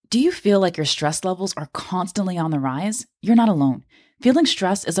Do you feel like your stress levels are constantly on the rise? You're not alone. Feeling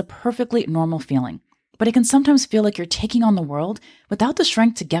stressed is a perfectly normal feeling, but it can sometimes feel like you're taking on the world without the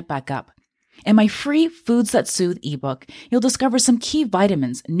strength to get back up. In my free Foods That Soothe ebook, you'll discover some key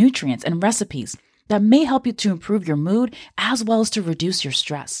vitamins, nutrients, and recipes that may help you to improve your mood as well as to reduce your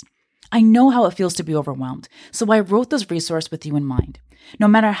stress. I know how it feels to be overwhelmed, so I wrote this resource with you in mind. No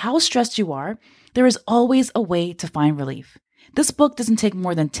matter how stressed you are, there is always a way to find relief. This book doesn't take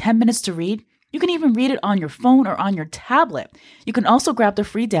more than 10 minutes to read. You can even read it on your phone or on your tablet. You can also grab the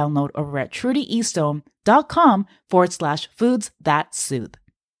free download over at TrudyEstone.com/foods that soothe.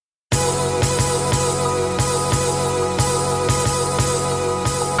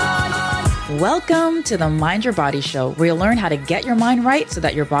 Welcome to the Mind Your Body Show, where you'll learn how to get your mind right so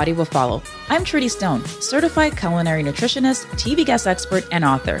that your body will follow. I'm Trudy Stone, certified culinary nutritionist, TV guest expert, and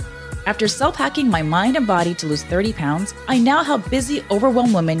author. After self-hacking my mind and body to lose 30 pounds, I now help busy,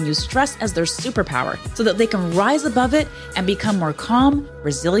 overwhelmed women use stress as their superpower so that they can rise above it and become more calm,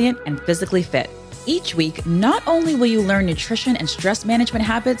 resilient, and physically fit. Each week, not only will you learn nutrition and stress management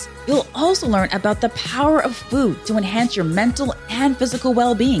habits, you'll also learn about the power of food to enhance your mental and physical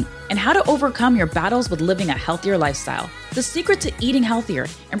well-being and how to overcome your battles with living a healthier lifestyle. The secret to eating healthier,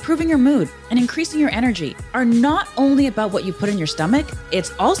 improving your mood, and increasing your energy are not only about what you put in your stomach,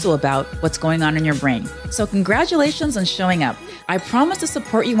 it's also about what's going on in your brain. So congratulations on showing up. I promise to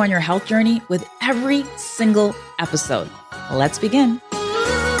support you on your health journey with every single episode. Let's begin.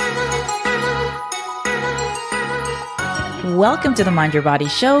 Welcome to the Mind Your Body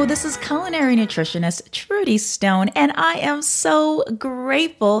Show. This is culinary nutritionist Trudy Stone, and I am so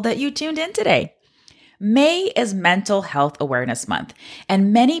grateful that you tuned in today. May is Mental Health Awareness Month,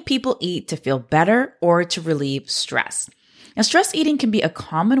 and many people eat to feel better or to relieve stress. Now, stress eating can be a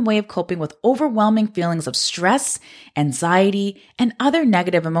common way of coping with overwhelming feelings of stress, anxiety, and other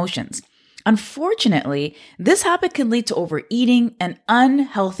negative emotions. Unfortunately, this habit can lead to overeating and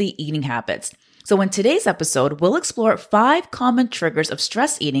unhealthy eating habits. So in today's episode, we'll explore 5 common triggers of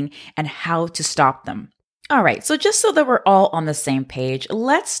stress eating and how to stop them. All right, so just so that we're all on the same page,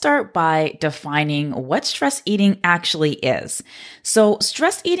 let's start by defining what stress eating actually is. So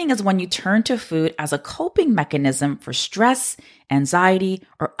stress eating is when you turn to food as a coping mechanism for stress, anxiety,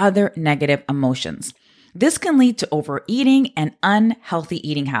 or other negative emotions. This can lead to overeating and unhealthy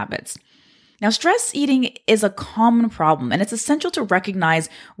eating habits. Now, stress eating is a common problem, and it's essential to recognize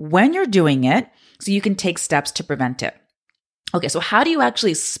when you're doing it so you can take steps to prevent it. Okay, so how do you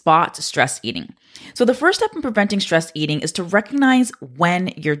actually spot stress eating? So the first step in preventing stress eating is to recognize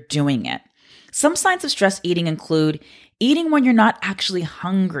when you're doing it. Some signs of stress eating include eating when you're not actually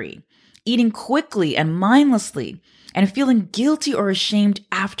hungry, eating quickly and mindlessly, and feeling guilty or ashamed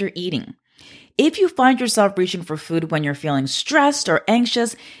after eating. If you find yourself reaching for food when you're feeling stressed or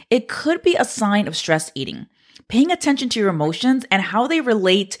anxious, it could be a sign of stress eating. Paying attention to your emotions and how they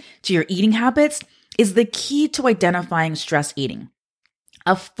relate to your eating habits is the key to identifying stress eating.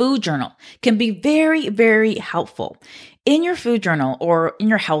 A food journal can be very, very helpful. In your food journal, or in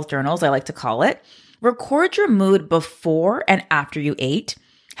your health journal, as I like to call it, record your mood before and after you ate,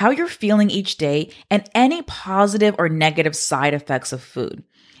 how you're feeling each day, and any positive or negative side effects of food.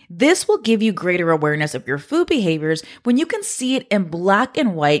 This will give you greater awareness of your food behaviors when you can see it in black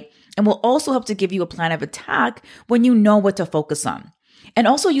and white, and will also help to give you a plan of attack when you know what to focus on. And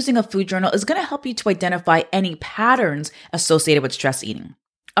also, using a food journal is going to help you to identify any patterns associated with stress eating.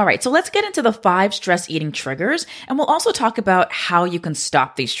 All right, so let's get into the 5 stress eating triggers, and we'll also talk about how you can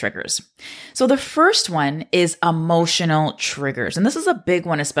stop these triggers. So the first one is emotional triggers, and this is a big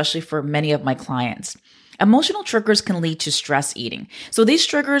one, especially for many of my clients. Emotional triggers can lead to stress eating. So these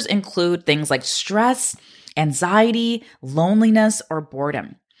triggers include things like stress, anxiety, loneliness, or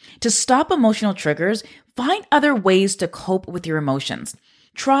boredom. To stop emotional triggers, find other ways to cope with your emotions.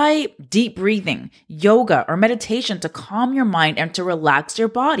 Try deep breathing, yoga, or meditation to calm your mind and to relax your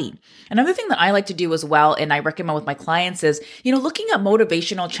body. Another thing that I like to do as well, and I recommend with my clients, is, looking at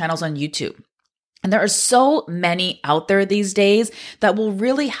motivational channels on YouTube. And there are so many out there these days that will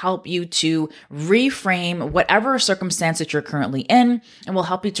really help you to reframe whatever circumstance that you're currently in, and will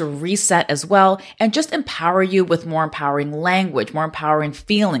help you to reset as well, and just empower you with more empowering language, more empowering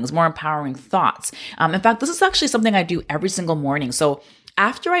feelings, more empowering thoughts. In fact, this is actually something I do every single morning. So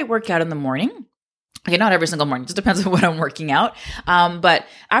after I work out in the morning, Okay, not every single morning. It just depends on when I'm working out. But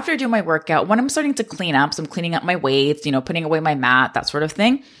after I do my workout, when I'm starting to clean up, so I'm cleaning up my weights, putting away my mat, that sort of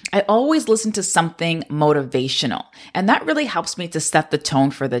thing, I always listen to something motivational. And that really helps me to set the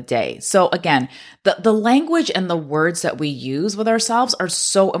tone for the day. So again, the language and the words that we use with ourselves are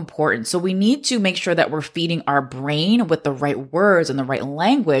so important. So we need to make sure that we're feeding our brain with the right words and the right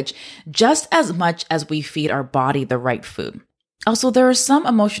language, just as much as we feed our body the right food. Also, there are some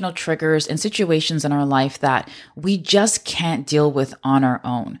emotional triggers and situations in our life that we just can't deal with on our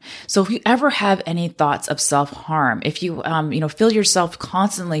own. So if you ever have any thoughts of self-harm, if you, feel yourself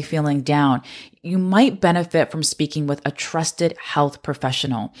constantly feeling down, you might benefit from speaking with a trusted health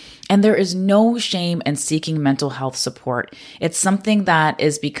professional. And there is no shame in seeking mental health support. It's something that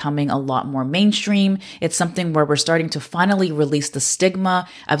is becoming a lot more mainstream. It's something where we're starting to finally release the stigma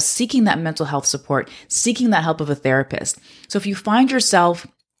of seeking that mental health support, seeking that help of a therapist. So if you find yourself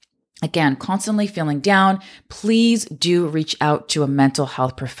again, constantly feeling down, please do reach out to a mental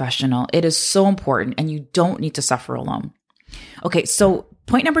health professional. It is so important and you don't need to suffer alone. Okay, so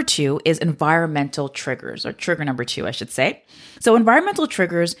point number 2 is environmental triggers, or trigger number 2, I should say. So environmental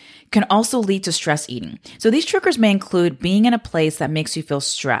triggers can also lead to stress eating. So these triggers may include being in a place that makes you feel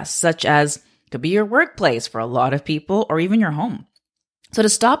stressed, such as could be your workplace for a lot of people, or even your home. So to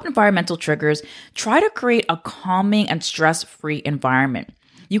stop environmental triggers, try to create a calming and stress-free environment.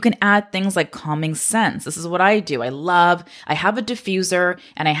 You can add things like calming scents. This is what I do. I have a diffuser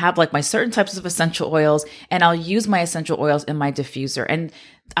and I have like my certain types of essential oils, and I'll use my essential oils in my diffuser. And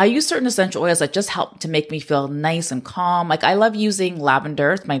I use certain essential oils that just help to make me feel nice and calm. Like I love using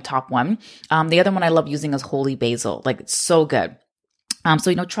lavender, it's my top one. The other one I love using is holy basil. Like it's so good.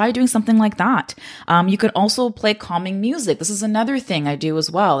 So try doing something like that. You could also play calming music. This is another thing I do as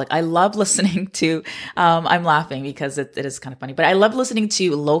well. Like I love listening to, I'm laughing because it is kind of funny, but I love listening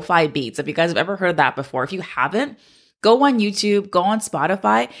to lo-fi beats. If you guys have ever heard that before, if you haven't, go on YouTube, go on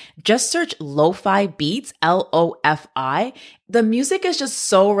Spotify, just search lo-fi beats, L-O-F-I. The music is just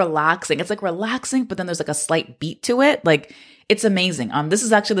so relaxing. It's like relaxing, but then there's like a slight beat to it. Like it's amazing. This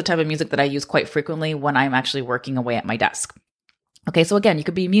is actually the type of music that I use quite frequently when I'm actually working away at my desk. Okay, so again, you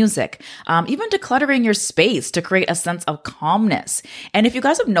could be music, even decluttering your space to create a sense of calmness. And if you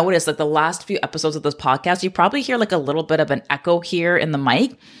guys have noticed, like the last few episodes of this podcast, you probably hear like a little bit of an echo here in the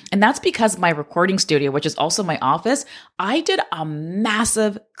mic. And that's because my recording studio, which is also my office, I did a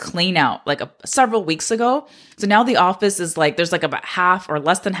massive clean out like several weeks ago. So now the office is like, there's like about half or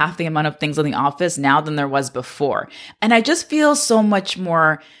less than half the amount of things in the office now than there was before. And I just feel so much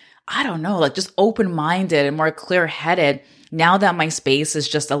more, I don't know, like just open-minded and more clear-headed now that my space is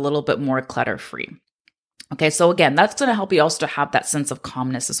just a little bit more clutter-free. Okay, so again, that's going to help you also to have that sense of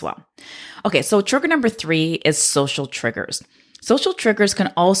calmness as well. Okay, so trigger number 3 is social triggers. Social triggers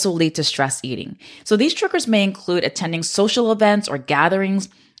can also lead to stress eating. So these triggers may include attending social events or gatherings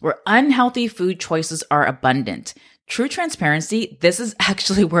where unhealthy food choices are abundant. True transparency, this is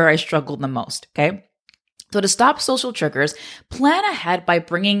actually where I struggle the most, okay? So to stop social triggers, plan ahead by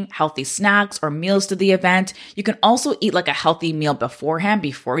bringing healthy snacks or meals to the event. You can also eat like a healthy meal beforehand,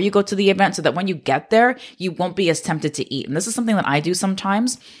 before you go to the event, so that when you get there, you won't be as tempted to eat. And this is something that I do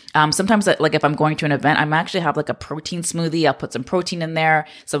sometimes. Sometimes like if I'm going to an event, I might actually have like a protein smoothie. I'll put some protein in there,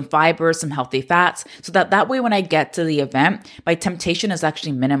 some fibers, some healthy fats, so that way when I get to the event, my temptation is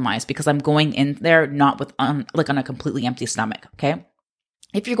actually minimized because I'm going in there not with on a completely empty stomach, okay?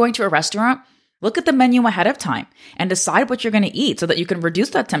 If you're going to a restaurant, look at the menu ahead of time and decide what you're going to eat so that you can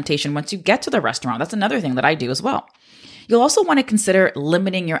reduce that temptation once you get to the restaurant. That's another thing that I do as well. You'll also want to consider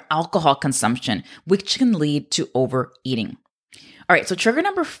limiting your alcohol consumption, which can lead to overeating. All right, so trigger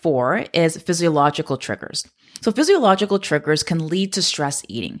number 4 is physiological triggers. So physiological triggers can lead to stress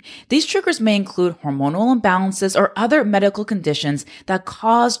eating. These triggers may include hormonal imbalances or other medical conditions that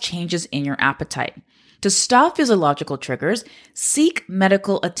cause changes in your appetite. To stop physiological triggers, seek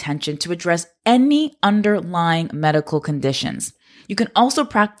medical attention to address any underlying medical conditions. You can also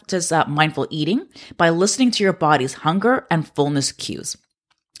practice mindful eating by listening to your body's hunger and fullness cues.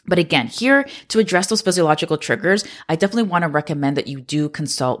 But again, here to address those physiological triggers, I definitely want to recommend that you do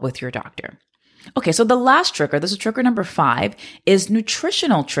consult with your doctor. Okay, so the last trigger, this is trigger number 5, is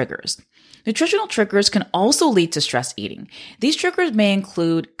nutritional triggers. Nutritional triggers can also lead to stress eating. These triggers may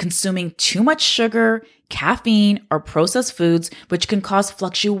include consuming too much sugar, caffeine, or processed foods, which can cause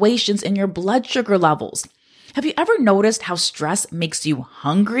fluctuations in your blood sugar levels. Have you ever noticed how stress makes you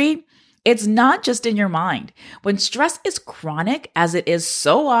hungry? It's not just in your mind. When stress is chronic, as it is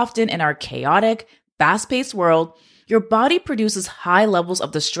so often in our chaotic, fast-paced world, your body produces high levels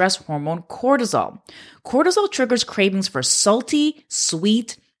of the stress hormone cortisol. Cortisol triggers cravings for salty,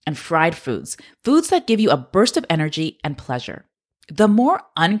 sweet, and fried foods, foods that give you a burst of energy and pleasure. The more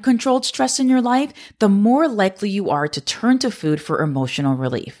uncontrolled stress in your life, the more likely you are to turn to food for emotional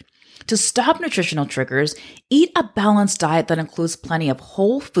relief. To stop nutritional triggers, eat a balanced diet that includes plenty of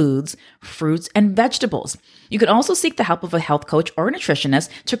whole foods, fruits, and vegetables. You can also seek the help of a health coach or a nutritionist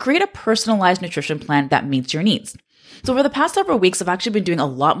to create a personalized nutrition plan that meets your needs. So over the past several weeks, I've actually been doing a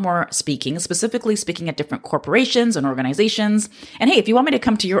lot more speaking, specifically speaking at different corporations and organizations. And hey, if you want me to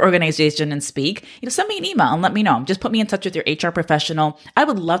come to your organization and speak, send me an email and let me know. Just put me in touch with your HR professional. I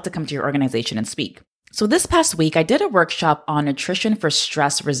would love to come to your organization and speak. So this past week, I did a workshop on nutrition for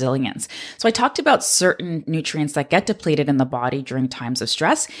stress resilience. So I talked about certain nutrients that get depleted in the body during times of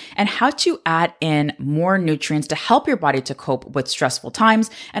stress and how to add in more nutrients to help your body to cope with stressful times,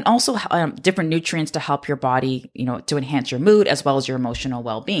 and also different nutrients to help your body, to enhance your mood as well as your emotional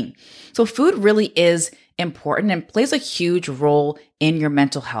well-being. So food really is important and plays a huge role in your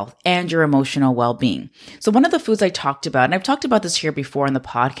mental health and your emotional well-being. So one of the foods I talked about, and I've talked about this here before in the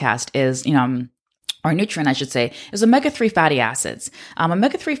podcast, is, or nutrient, I should say, is omega-3 fatty acids.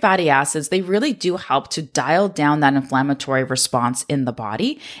 Omega-3 fatty acids, they really do help to dial down that inflammatory response in the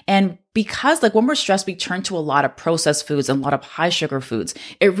body. And because when we're stressed, we turn to a lot of processed foods and a lot of high sugar foods.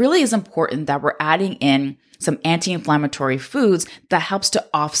 It really is important that we're adding in some anti-inflammatory foods that helps to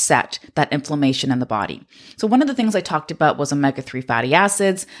offset that inflammation in the body. So one of the things I talked about was omega-3 fatty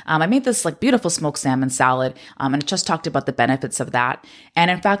acids. I made this beautiful smoked salmon salad, and it just talked about the benefits of that. And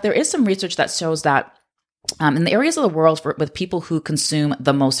in fact, there is some research that shows that in the areas of the world with people who consume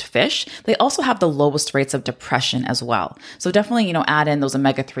the most fish, they also have the lowest rates of depression as well. So definitely, add in those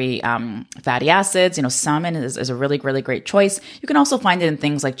omega-3 fatty acids. Salmon is a really, really great choice. You can also find it in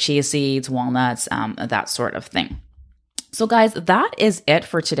things like chia seeds, walnuts, that sort of thing. So guys, that is it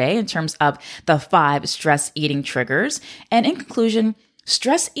for today in terms of the 5 stress eating triggers. And in conclusion,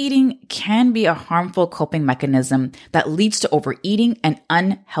 stress eating can be a harmful coping mechanism that leads to overeating and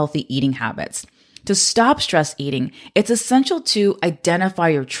unhealthy eating habits. To stop stress eating, it's essential to identify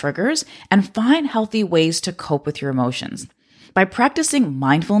your triggers and find healthy ways to cope with your emotions. By practicing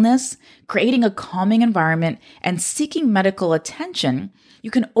mindfulness, creating a calming environment, and seeking medical attention, you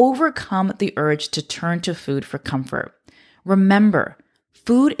can overcome the urge to turn to food for comfort. Remember,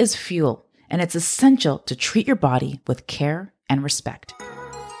 food is fuel, and it's essential to treat your body with care and respect.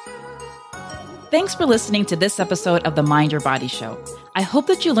 Thanks for listening to this episode of the Mind Your Body Show. I hope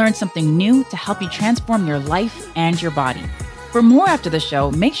that you learned something new to help you transform your life and your body. For more after the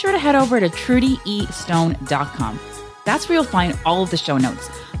show, make sure to head over to trudyestone.com. That's where you'll find all of the show notes.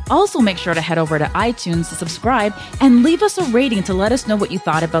 Also, make sure to head over to iTunes to subscribe and leave us a rating to let us know what you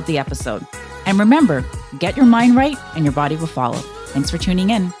thought about the episode. And remember, get your mind right and your body will follow. Thanks for tuning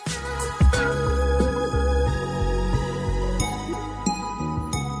in.